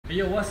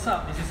Yo, what's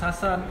up? This is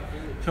Hassan.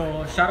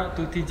 So shout out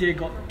to TJ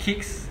got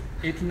kicks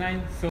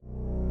 89. So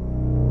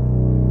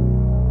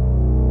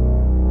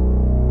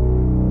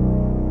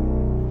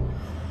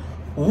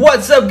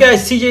what's up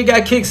guys, TJ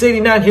got kicks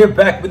 89 here,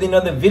 back with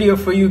another video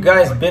for you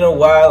guys. Been a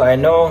while, I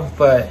know,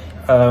 but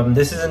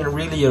this isn't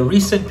really a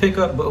recent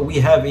pickup, but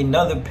we have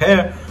another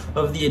pair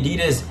of the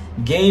Adidas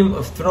Game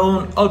of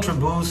Thrones Ultra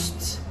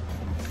Boosts,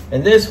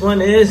 and this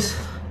one is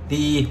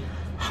the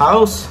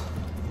House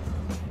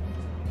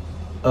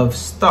of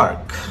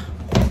Stark.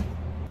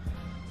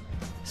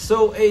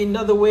 So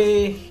another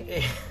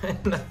way,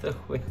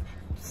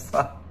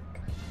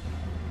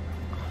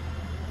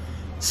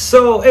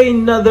 So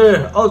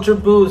another Ultra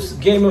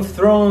Boost Game of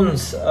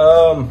Thrones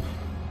on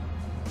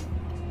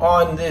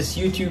this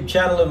YouTube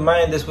channel of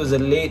mine. This was a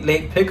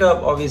late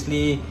pickup,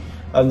 obviously.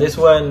 This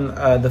one,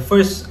 the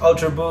first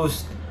Ultra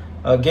Boost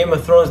Game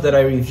of Thrones that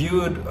I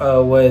reviewed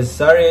was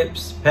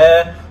Zarip's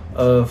pair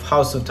of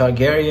House of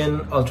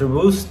Targaryen Ultra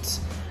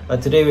Boosts.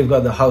 Today we've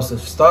got the House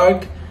of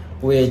Stark,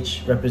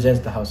 which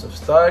represents the House of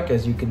Stark,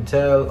 as you can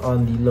tell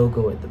on the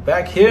logo at the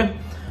back here.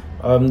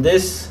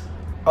 This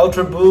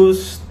Ultra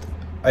Boost,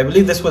 I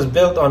believe this was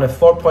built on a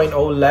 4.0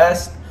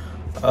 last.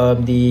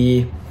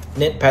 The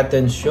knit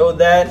patterns show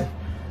that.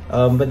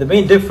 But the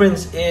main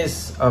difference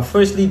is,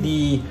 firstly,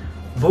 the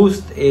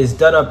boost is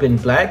done up in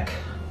black,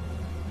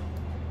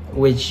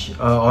 which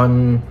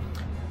on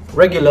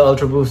regular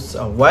Ultra Boosts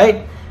are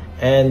white.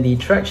 And the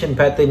traction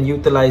pattern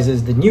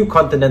utilizes the new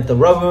Continental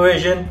rubber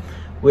version,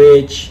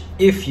 which,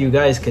 if you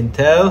guys can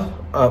tell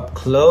up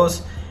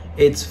close,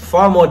 it's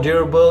far more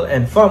durable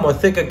and far more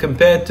thicker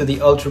compared to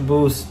the Ultra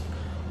Boost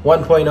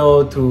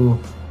 1.0 to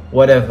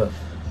whatever.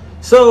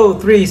 So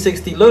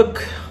 360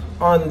 look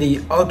on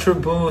the Ultra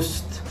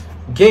Boost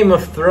Game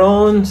of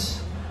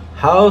Thrones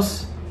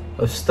House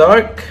of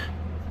Stark.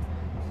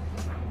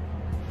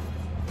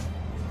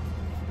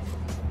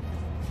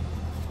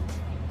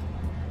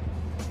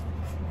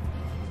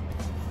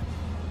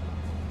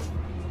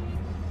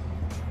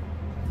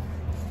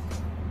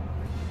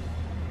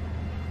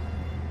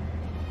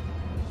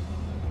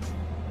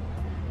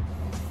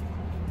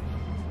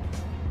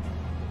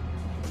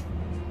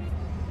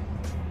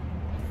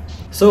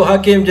 So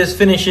Hakim just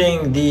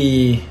finishing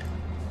the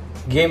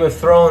Game of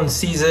Thrones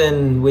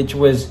season, which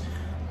was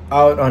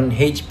out on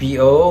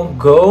HBO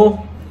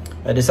Go,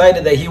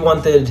 decided that he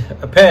wanted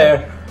a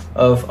pair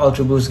of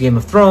Ultra Boost Game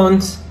of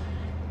Thrones,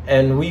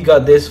 and we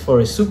got this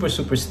for a super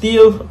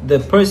steal.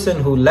 The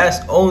person who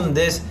last owned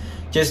this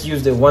just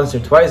used it once or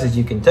twice, as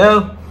you can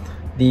tell.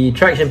 The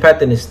traction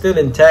pattern is still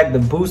intact. The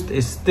boost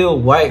is still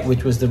white,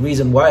 which was the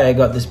reason why I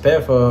got this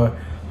pair for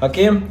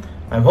Hakim.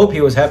 I hope he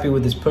was happy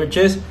with this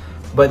purchase.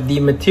 But the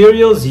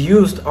materials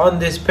used on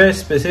this pair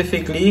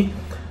specifically,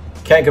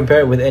 can't compare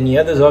it with any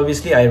others,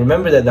 obviously. I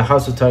remember that the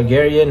House of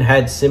Targaryen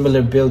had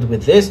similar build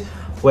with this,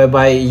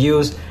 whereby it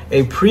used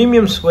a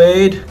premium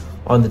suede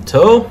on the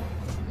toe,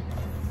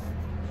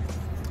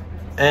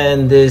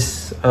 and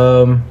this,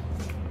 well,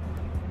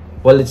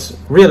 it's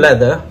real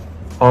leather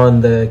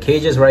on the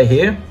cages right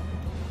here.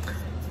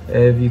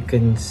 If you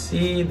can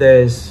see,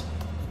 there's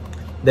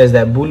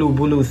that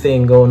bulu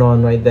thing going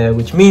on right there,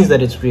 which means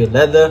that it's real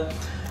leather.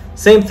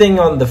 Same thing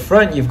on the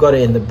front, you've got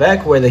it in the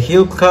back, where the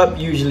heel cup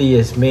usually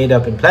is made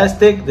up in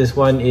plastic. This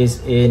one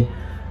is in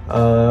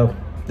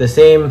the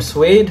same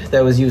suede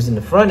that was used in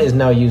the front is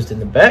now used in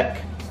the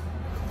back.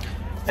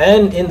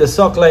 And in the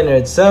sock liner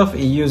itself,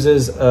 it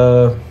uses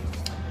a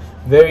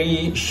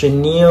very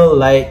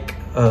chenille-like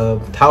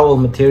towel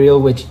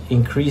material, which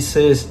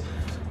increases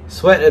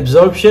sweat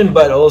absorption,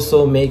 but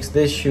also makes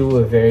this shoe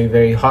a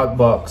very hot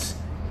box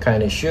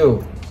kind of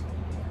shoe.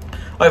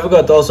 I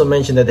forgot to also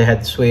mention that they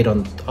had suede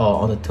on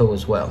the toe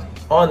as well.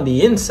 On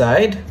the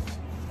inside,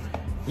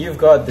 you've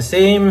got the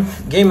same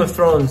Game of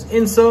Thrones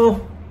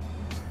insole,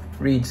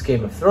 reads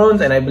Game of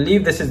Thrones, and I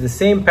believe this is the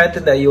same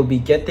pattern that you'll be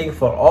getting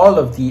for all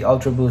of the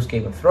Ultra Boost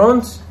Game of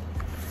Thrones.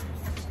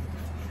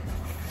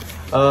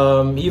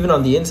 Even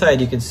on the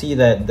inside, you can see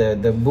that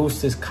the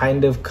boost is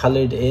kind of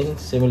colored in,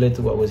 similar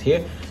to what was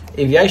here.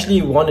 If you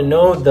actually want to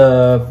know,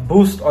 the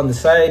boost on the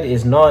side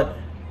is not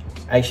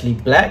actually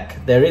black.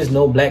 There is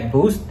no black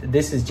boost.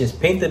 This is just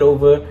painted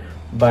over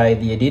by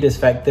the Adidas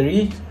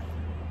factory.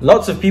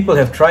 Lots of people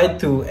have tried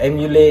to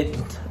emulate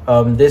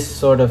this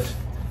sort of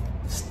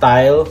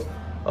style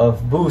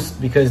of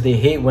boost because they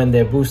hate when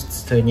their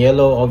boosts turn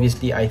yellow.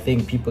 Obviously, I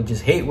think people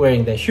just hate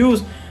wearing their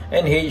shoes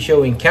and hate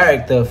showing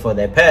character for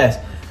their pairs.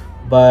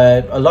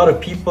 But a lot of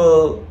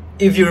people,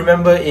 if you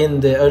remember in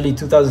the early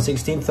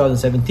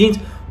 2016-2017,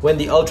 when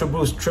the Ultra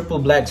Boost Triple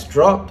Blacks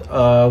dropped,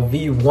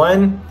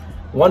 V1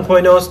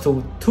 1.0s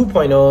to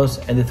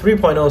 2.0s and the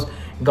 3.0s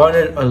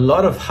garnered a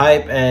lot of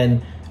hype,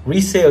 and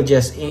resale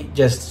just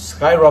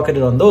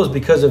skyrocketed on those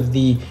because of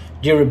the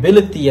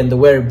durability and the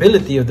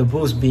wearability of the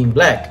boost being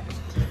black.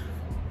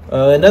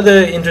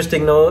 Another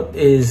interesting note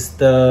is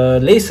the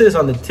laces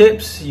on the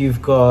tips.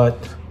 You've got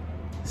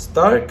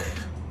Stark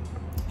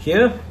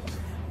here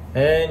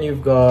and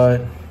you've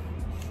got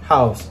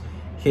House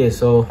here.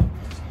 So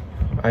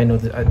I know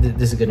that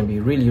this is going to be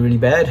really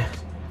bad.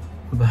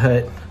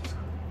 but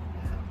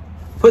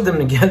put them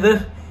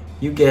together,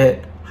 you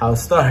get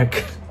House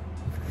Stark.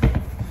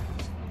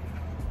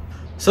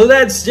 So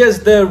that's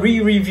just the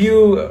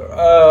re-review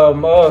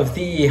of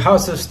the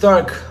House of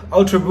Stark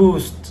Ultra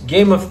Boost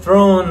Game of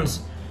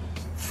Thrones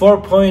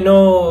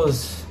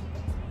 4.0s.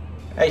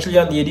 Actually,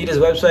 on the Adidas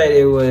website,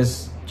 it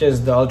was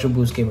just the Ultra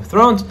Boost Game of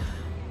Thrones.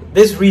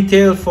 This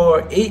retailed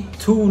for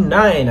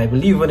 $829, I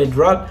believe, when it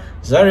dropped.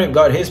 Zarek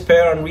got his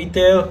pair on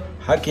retail.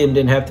 Hakim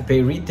didn't have to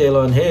pay retail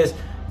on his.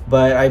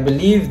 But I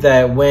believe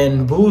that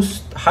when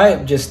Boost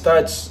hype just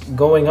starts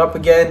going up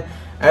again,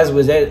 as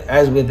with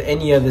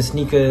any other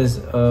sneakers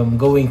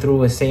going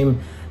through a same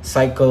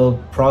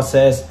cycle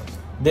process,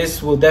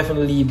 this will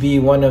definitely be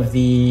one of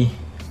the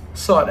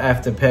sought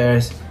after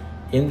pairs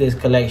in this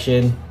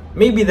collection.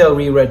 Maybe they'll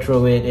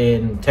re-retro it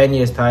in 10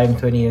 years time,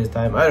 20 years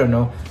time, I don't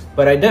know.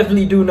 But I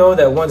definitely do know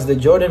that once the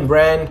Jordan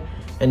brand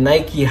and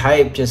Nike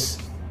hype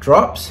just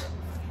drops,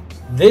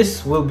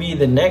 this will be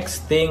the next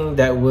thing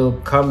that will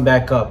come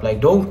back up.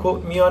 Like, don't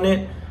quote me on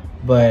it,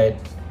 but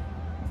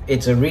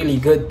it's a really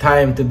good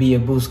time to be a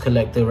Boost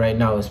collector right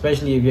now,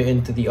 especially if you're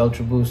into the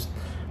Ultra Boost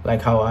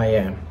like how I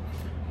am.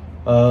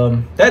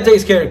 That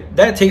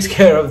takes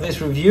care of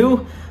this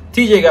review.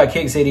 TJ got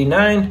kicks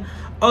 89.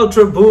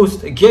 Ultra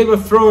Boost Game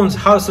of Thrones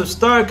House of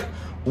Stark.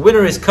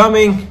 Winter is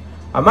coming.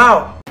 I'm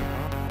out.